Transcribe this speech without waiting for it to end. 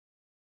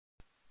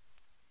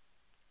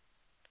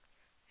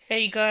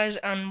Hey guys,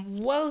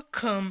 and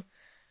welcome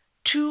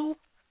to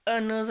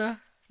another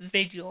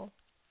video.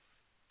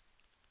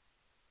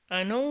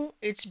 I know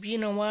it's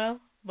been a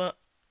while, but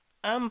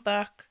I'm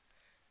back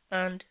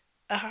and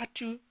I had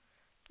to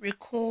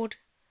record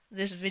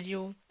this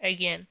video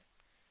again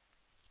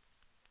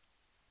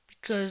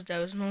because there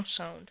was no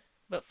sound.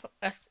 But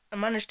I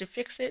managed to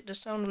fix it. The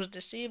sound was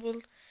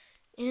disabled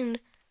in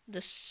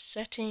the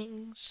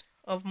settings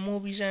of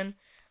Mobizen,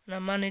 and I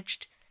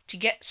managed to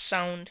get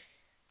sound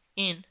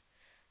in.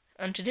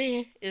 And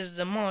today is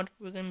the mod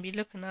we're going to be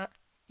looking at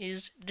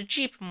is the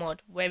Jeep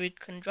mod, where we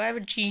can drive a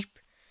Jeep.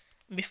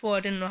 Before I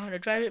didn't know how to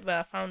drive it, but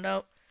I found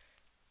out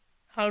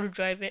how to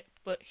drive it.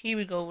 But here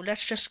we go.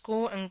 Let's just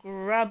go and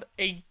grab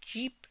a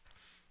Jeep.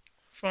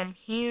 From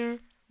here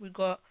we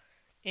got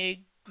a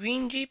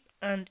green Jeep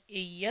and a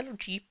yellow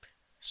Jeep.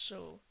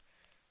 So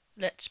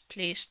let's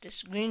place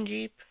this green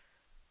Jeep,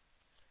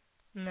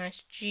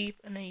 nice Jeep,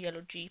 and a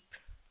yellow Jeep.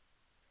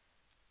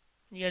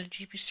 The yellow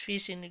Jeep is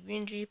facing the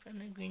green Jeep,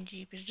 and the green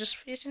Jeep is just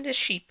facing the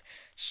sheep.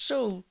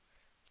 So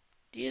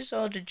these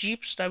are the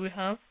Jeeps that we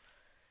have.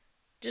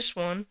 This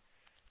one,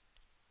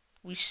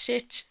 we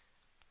sit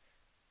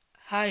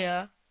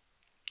higher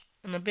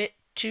and a bit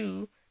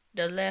to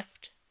the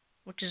left,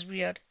 which is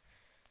weird.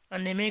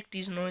 And they make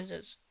these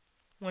noises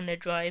when they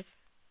drive.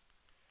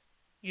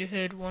 You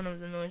heard one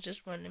of the noises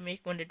when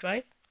they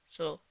drive.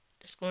 So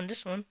let's go in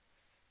this one,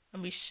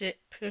 and we sit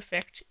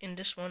perfect in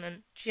this one.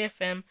 And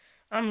GFM,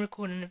 I'm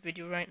recording the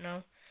video right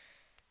now,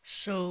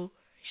 so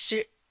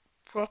sit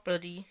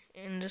properly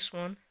in this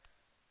one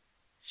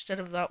instead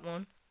of that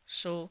one.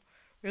 So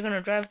we're gonna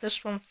drive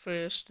this one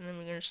first, and then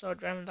we're gonna start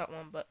driving that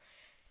one. But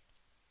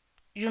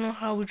you know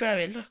how we drive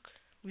it. Look,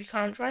 we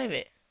can't drive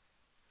it.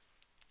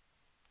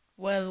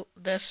 Well,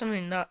 there's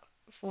something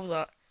for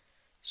that.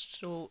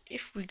 So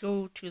if we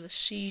go to the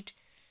seed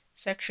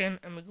section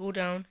and we go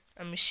down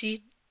and we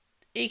see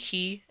a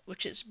key,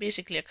 which is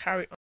basically a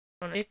carrot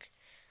on a stick,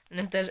 and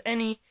if there's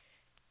any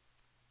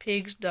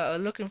pigs that are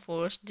looking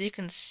for us, they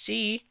can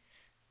see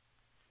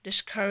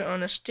this carrot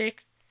on a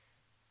stick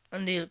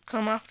and they'll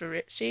come after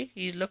it. See,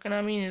 he's looking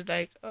at me and he's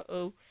like,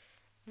 uh-oh,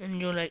 and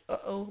you're like,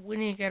 uh-oh, we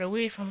need to get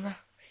away from that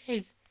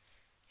pig,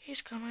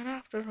 he's coming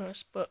after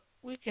us. But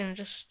we can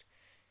just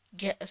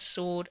get a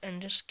sword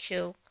and just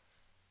kill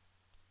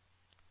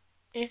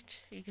it.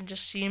 You can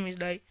just see him, he's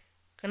like,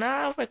 can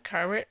I have a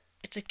carrot?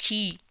 It's a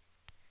key,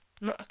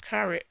 not a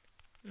carrot.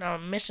 Now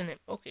I'm missing him.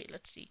 Okay,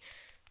 let's see,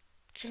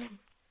 kill him.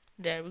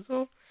 There we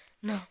go.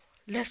 Now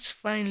let's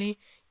finally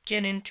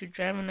get into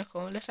driving the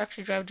car. Let's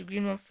actually drive the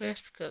green one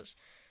first because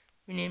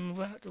we need to move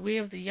out the way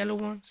of the yellow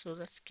one. So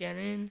let's get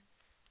in,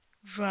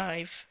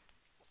 drive.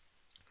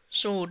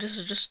 So this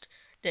is just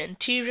the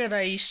interior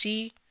that you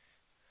see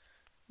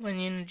when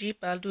you're in a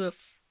Jeep. I'll do a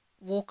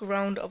walk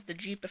around of the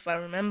Jeep if I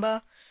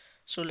remember.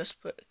 So let's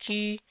put a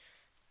key,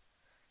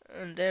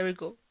 and there we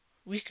go.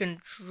 We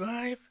can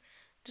drive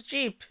the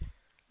Jeep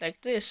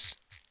like this.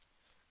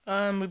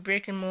 We're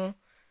breaking more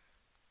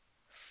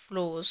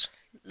floors.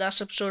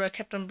 Last episode I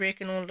kept on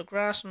breaking all the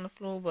grass on the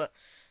floor, but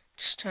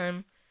this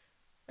time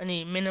I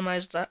need to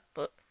minimize that.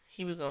 But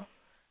here we go.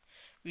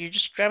 We're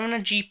just driving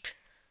a Jeep,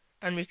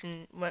 and we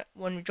can,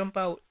 when we jump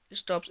out it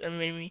stops, and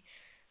when we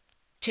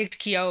take the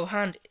key out of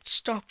hand it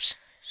stops.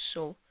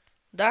 So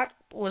that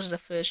was the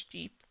first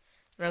Jeep,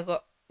 and I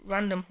got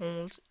random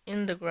holes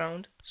in the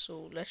ground.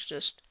 So let's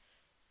just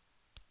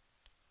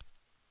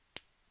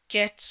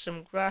get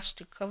some grass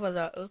to cover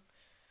that up,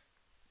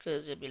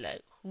 because it'll be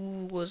like,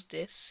 who was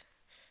this?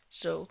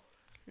 So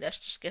let's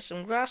just get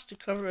some grass to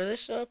cover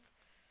this up.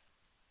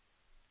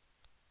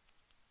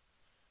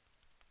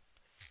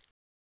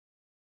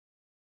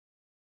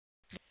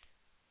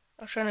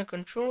 I was trying to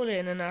control it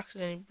and then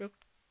accidentally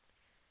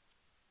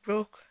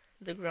broke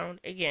the ground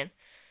again.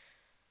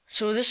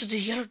 So this is the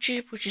yellow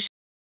Jeep, which is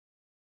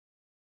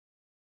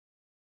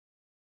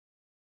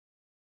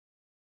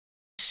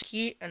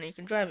key, and you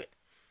can drive it.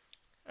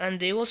 And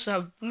they also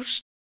have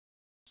boost.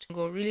 You can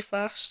go really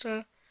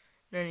faster,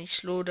 then you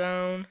slow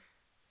down,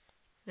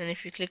 then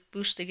if you click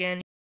boost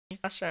again you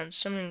pass, and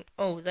something,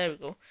 oh there we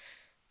go,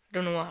 I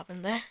don't know what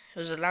happened there, it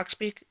was a lag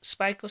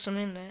spike or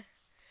something there.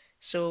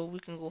 So we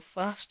can go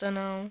faster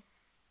now,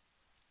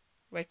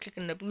 right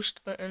clicking the boost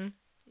button.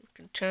 We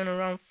can turn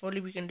around fully,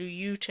 we can do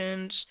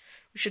U-turns.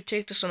 We should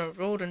take this on a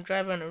road and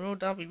drive on a road.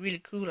 That'll be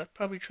really cool. I'd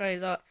probably try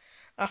that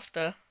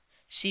after,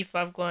 see if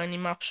I've got any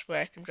maps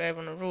where I can drive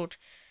on a road.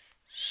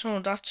 So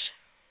that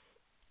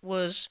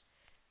was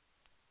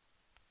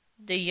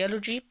the yellow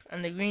Jeep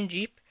and the green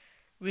Jeep.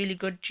 Really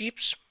good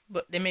Jeeps,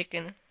 but they're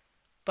making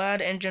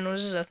bad engine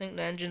noises. I think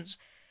the engine's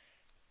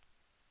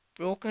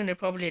broken. They're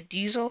probably a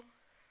diesel.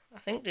 I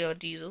think they are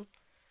diesel.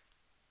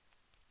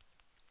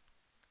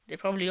 They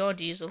probably are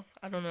diesel.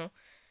 I don't know.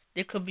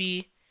 They could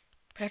be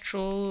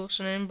petrol or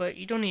something, but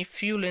you don't need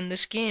fuel in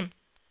this game.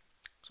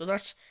 So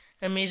that's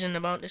amazing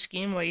about this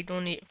game, where you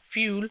don't need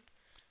fuel.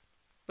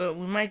 But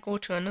we might go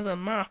to another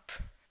map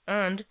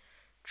and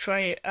try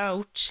it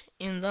out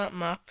in that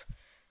map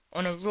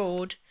on a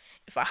road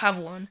if I have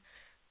one.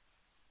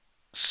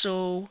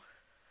 So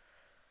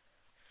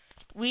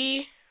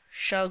we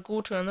shall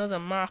go to another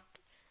map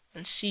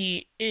and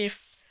see if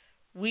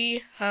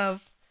we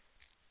have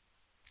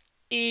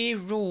a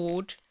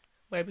road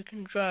where we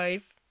can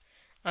drive.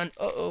 And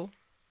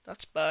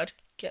that's bad.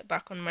 Get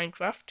back on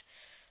Minecraft.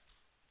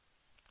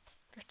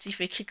 Let's see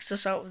if it kicks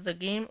us out of the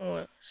game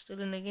or still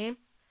in the game.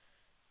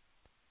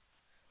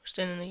 We're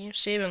still in the game.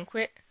 Save and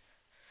quit.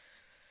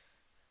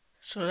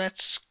 So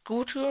let's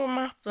go to a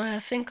map that I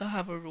think I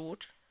have a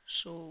road.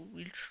 So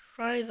we'll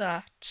try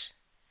that.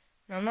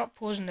 Now I'm not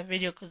pausing the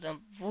video because the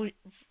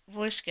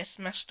voice gets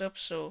messed up.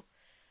 So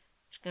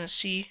just gonna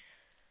see.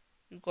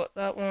 We've got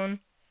that one.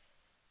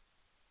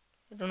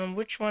 I don't know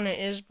which one it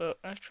is, but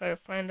I'll try to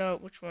find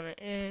out which one it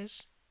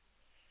is.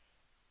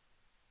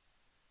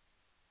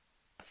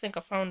 I think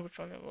I found which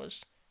one it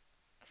was.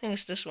 I think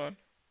it's this one.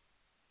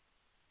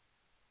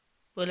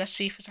 But let's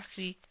see if it's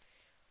actually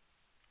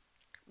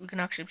we can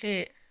actually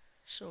play it.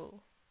 So,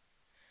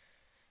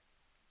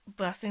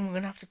 but I think we're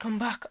gonna have to come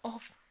back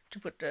off to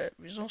put the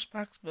resource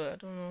packs, but I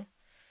don't know.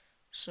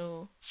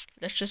 So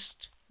let's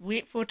just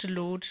wait for it to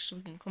load so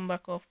we can come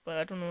back off, but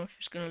I don't know if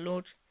it's gonna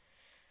load.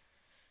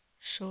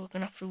 So we're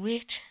gonna have to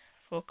wait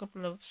for a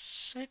couple of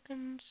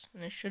seconds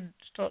and it should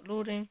start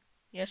loading.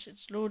 Yes,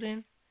 it's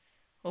loading.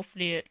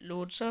 Hopefully it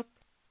loads up.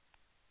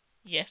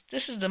 Yes,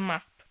 this is the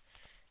map.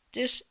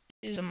 This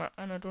is the map,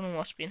 and I don't know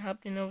what's been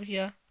happening over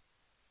here.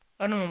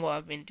 I don't know what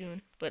I've been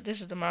doing, but this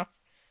is the map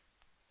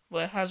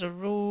where it has a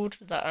road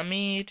that I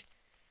made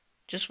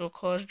just for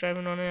cars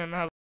driving on it, and I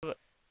have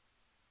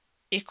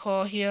a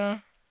car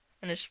here,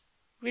 and it's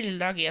really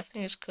laggy. I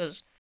think it's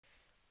because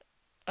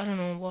I don't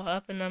know what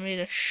happened. I made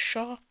a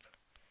shop,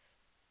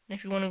 and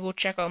if you want to go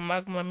check out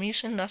Magma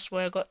Musin, that's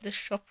where I got this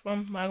shop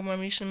from. Magma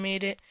Musin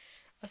made it.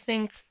 I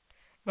think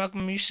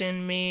Magma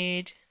Musin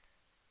made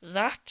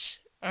that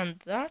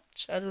and that.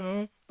 I don't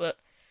know, but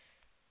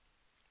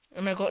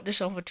and I got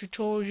this off a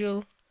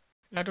tutorial.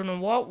 And I don't know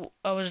what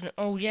I was.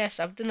 Oh yes,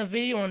 I've done a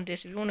video on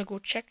this. If you want to go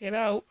check it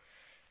out,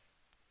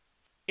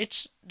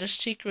 it's the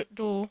secret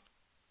door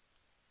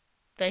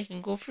that you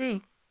can go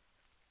through.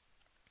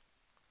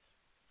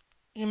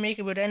 You can make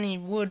it with any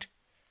wood,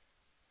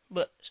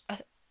 but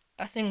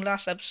I think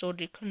last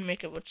episode you couldn't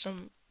make it with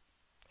some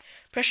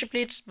pressure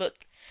plates. But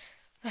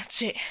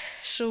that's it.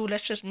 So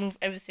let's just move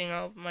everything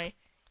out of my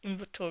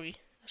inventory.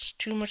 That's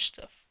too much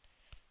stuff.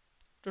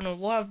 Don't know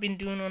what I've been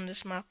doing on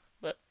this map,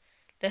 but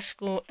let's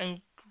go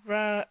and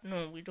grab.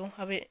 No, we don't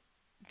have it.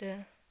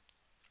 The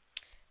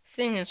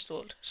thing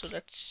installed. So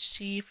let's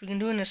see if we can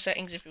do it in the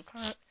settings. If you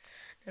can't,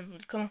 then we'll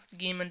come off the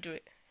game and do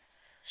it.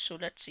 So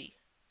let's see.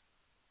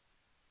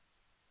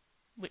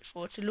 Wait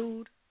for it to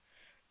load.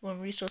 Go on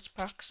resource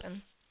packs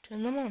and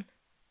turn them on.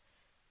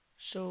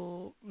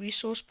 So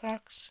resource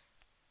packs.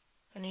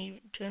 Can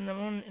you turn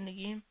them on in the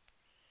game?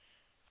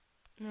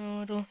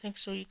 No, I don't think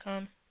so. You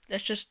can.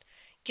 Let's just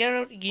get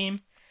out of the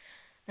game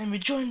and we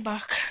join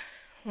back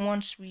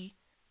once we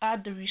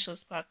add the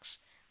resource packs.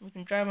 We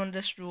can drive on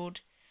this road.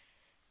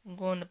 We can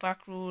go on the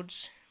back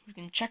roads. We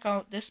can check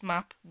out this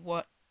map.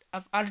 What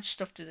I've added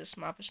stuff to this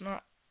map. It's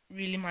not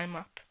really my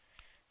map.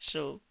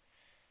 So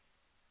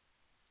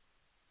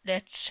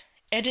let's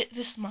edit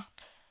this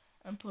map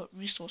and put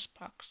resource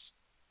packs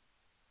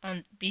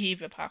and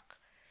behavior pack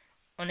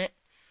on it.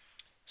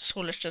 So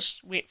let's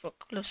just wait for a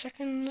couple of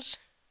seconds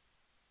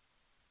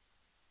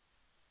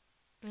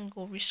and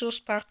go resource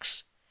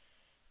packs.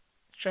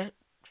 Try to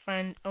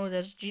find, oh,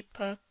 there's Jeep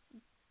pack,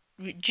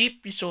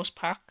 Jeep resource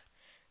pack,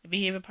 the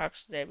behavior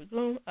packs. There we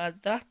go. Add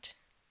that.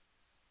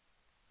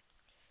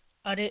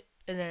 Add it,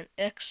 and then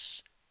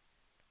X,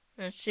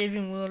 and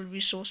saving world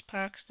resource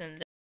packs.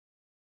 Then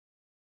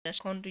let's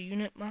on the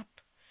unit map.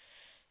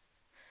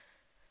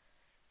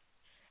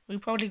 We'll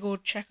probably go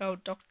check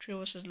out Dr.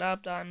 Trevor's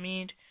lab that I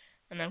made,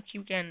 and I'll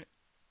keep getting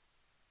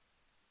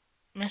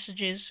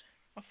messages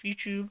off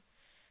YouTube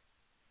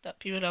that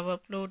people have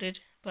uploaded,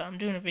 but I'm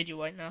doing a video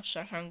right now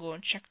so I can't go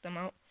and check them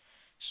out.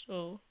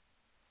 So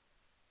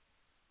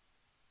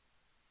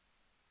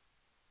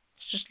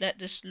let's just let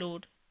this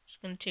load. It's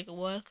going to take a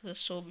while because I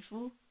saw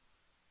before.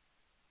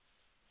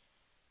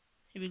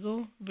 Here we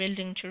go,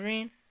 building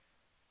terrain.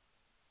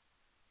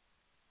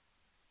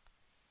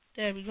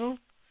 There we go.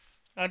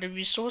 Add the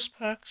resource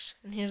packs,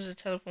 and here's the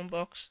telephone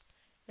box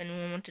if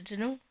anyone wanted to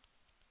know.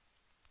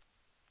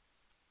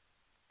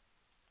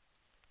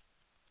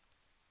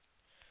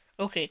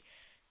 Okay,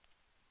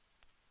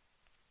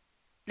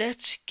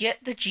 let's get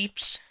the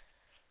Jeeps.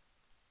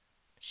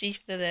 See if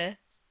they're there.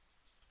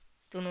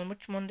 Don't know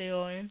which one they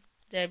are in.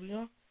 There we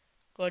go.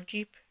 Got a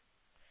Jeep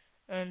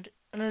and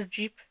another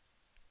Jeep.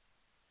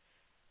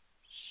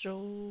 So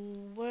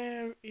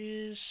where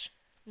is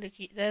the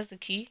key? There's the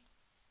key.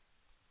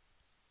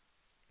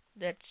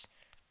 Let's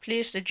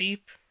place the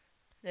Jeep.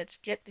 Let's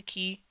get the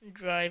key and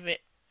drive it.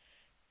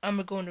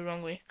 I'm going the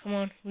wrong way. Come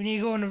on, we need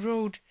to go on the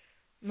road.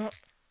 Not.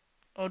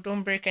 Oh,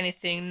 don't break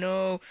anything.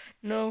 No,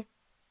 no.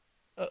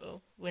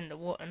 Uh-oh, we're in the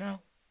water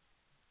now.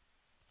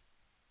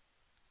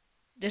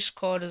 This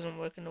car doesn't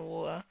work in the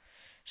water.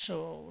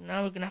 So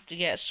now we're gonna have to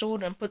get a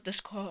sword and put this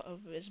car out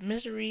of its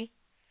misery.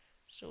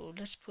 So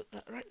let's put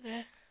that right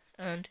there.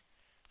 And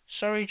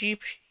sorry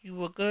Jeep, you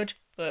were good,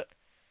 but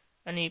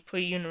I need to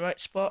put you in the right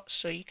spot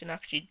so you can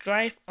actually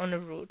drive on the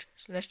road.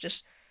 So let's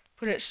just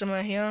put it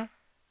somewhere here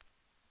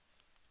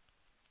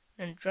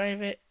and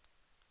drive it.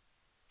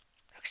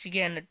 Actually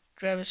get in the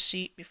driver's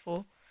seat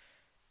before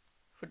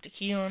put the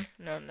key on.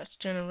 Now let's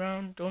turn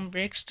around, don't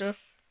break stuff.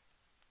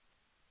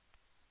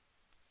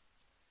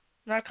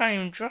 Now I can't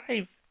even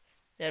drive.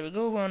 There we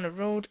go, we're on the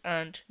road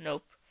and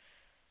nope.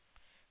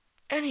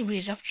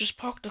 Anyways, I've just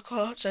parked the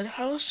car outside the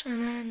house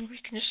and then we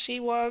can just see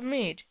what I've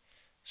made.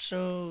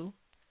 So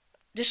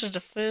this is the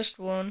first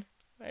one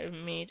I've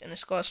made and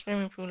it's got a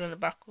swimming pool in the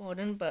back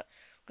garden, but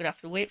we're gonna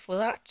have to wait for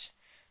that.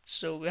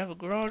 So we have a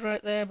garage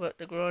right there, but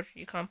the garage,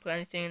 you can't put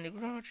anything in the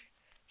garage.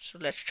 So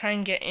let's try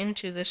and get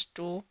into this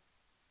door.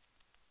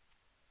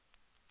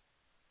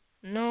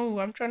 No,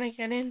 I'm trying to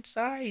get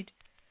inside.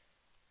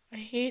 I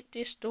hate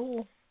this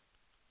door.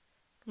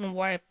 I don't know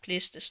why I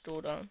placed this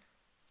door down.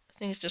 I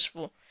think it's just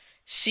for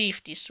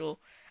safety. So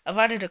I've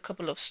added a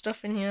couple of stuff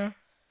in here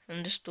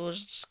and this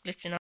door's just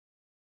glitching out.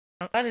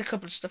 I've added a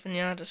couple of stuff in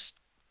here, the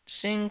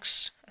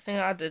sinks. I think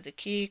I added the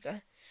cake.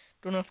 I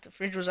don't know if the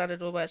fridge was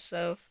added all by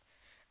itself.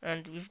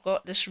 And we've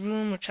got this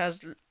room which has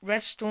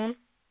redstone,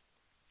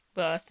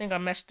 but I think I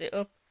messed it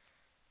up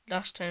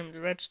last time, the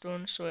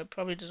redstone, so it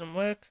probably doesn't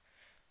work.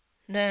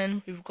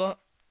 Then we've got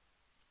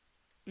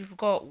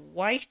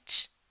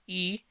white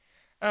E,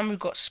 and we've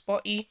got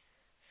spotty.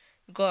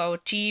 We've got our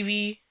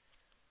TV.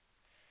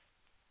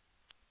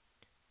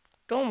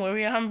 Don't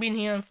worry, I haven't been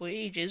here for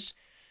ages.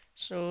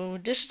 So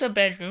this is the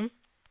bedroom.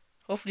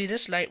 Hopefully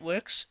this light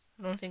works.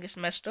 I don't think it's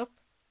messed up.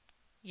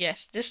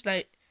 Yes, this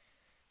light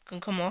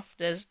can come off.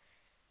 There's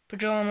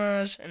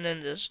pajamas and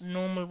then there's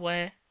normal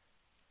wear.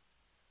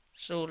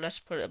 So let's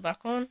put it back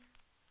on.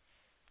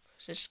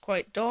 It's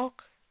quite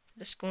dark.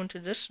 Let's go into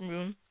this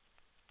room.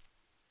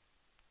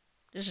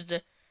 This is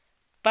the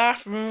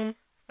bathroom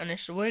and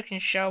it's a working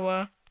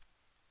shower.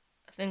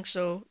 I think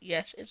so.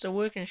 Yes, it's a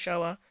working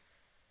shower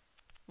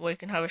where you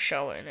can have a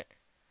shower in it.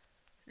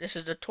 This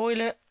is the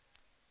toilet.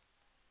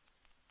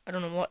 I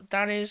don't know what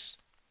that is.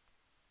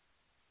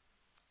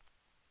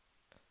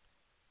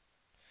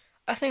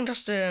 I think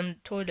that's the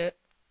toilet,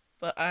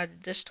 but I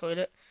added this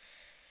toilet.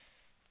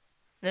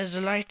 There's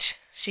the light.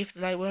 See if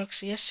the light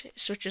works. Yes, it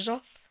switches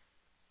off.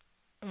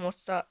 And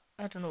what's that?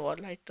 I don't know what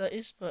light that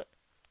is, but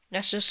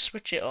let's just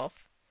switch it off.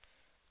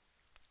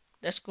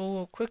 Let's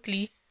go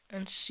quickly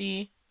and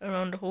see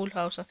around the whole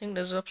house. I think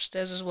there's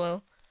upstairs as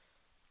well.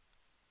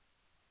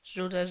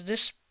 So there's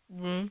this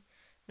room,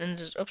 then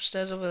there's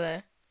upstairs over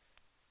there.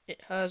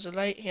 It has a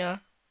light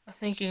here. I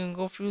think you can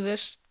go through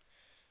this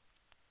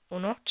or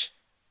not.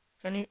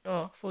 Can you?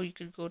 Oh, I thought you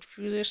could go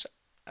through this.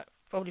 I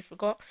probably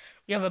forgot.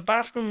 We have a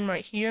bathroom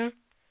right here,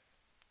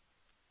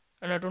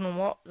 and I don't know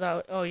what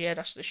that. Oh yeah,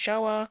 that's the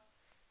shower,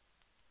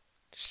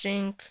 the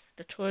sink,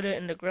 the toilet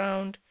in the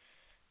ground,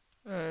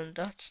 and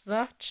that's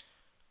that.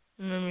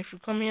 And then if you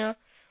come here,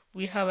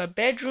 we have a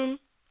bedroom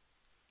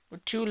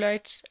with 2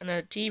 lights and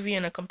a TV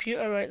and a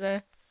computer right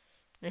there.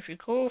 And if you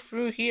go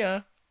through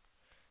here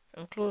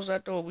and close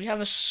that door, we have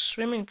a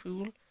swimming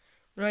pool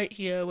right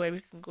here where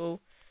we can go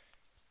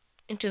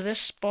into this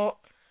spot,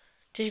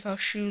 take our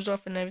shoes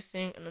off and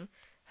everything, and then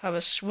have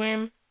a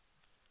swim.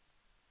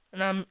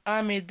 And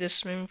I made this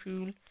swimming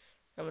pool,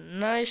 have a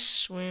nice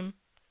swim.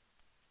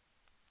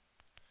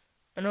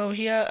 And over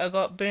here I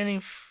got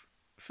burning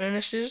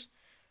furnaces,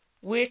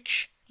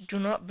 which do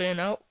not burn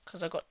out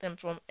because I got them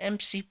from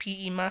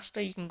MCPE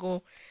Master. You can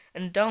go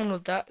and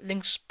download that.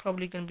 Link's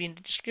probably going to be in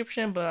the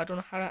description, but I don't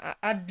know how to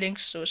add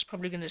links, so it's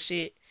probably going to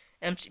say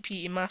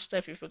MCPE Master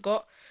if you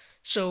forgot.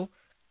 So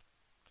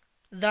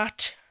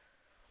that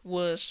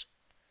was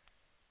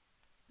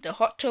the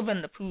hot tub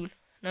and the pool.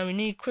 Now we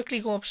need to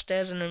quickly go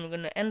upstairs and then we're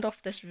going to end off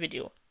this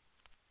video.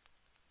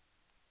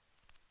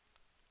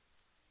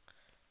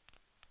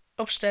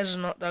 Upstairs is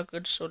not that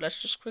good, so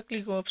let's just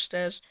quickly go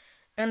upstairs,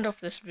 end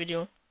off this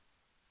video.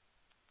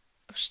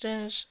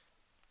 Upstairs.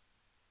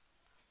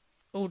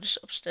 Oh, this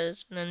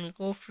upstairs. And then we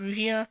go through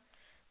here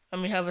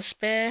and we have a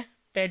spare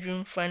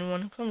bedroom for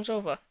anyone who comes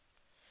over.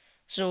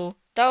 So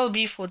that will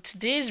be for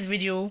today's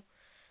video.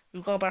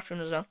 We've got a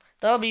bathroom as well.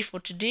 That will be for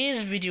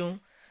today's video.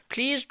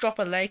 Please drop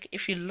a like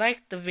if you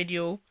liked the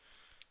video.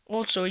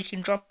 Also, you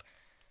can drop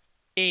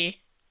a...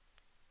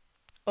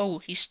 Oh,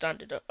 he's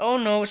standing up. Oh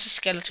no, it's a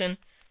skeleton.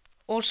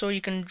 Also,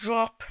 you can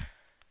drop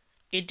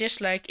a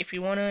dislike if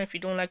you wanna, if you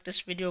don't like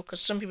this video,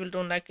 because some people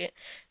don't like it.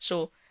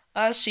 So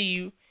I'll see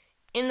you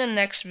in the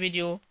next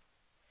video.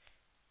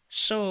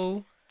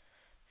 So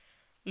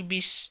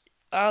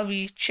I'll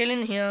be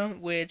chilling here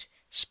with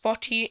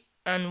Spotty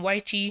and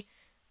Whitey,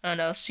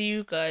 and I'll see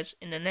you guys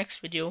in the next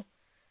video.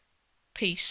 Peace.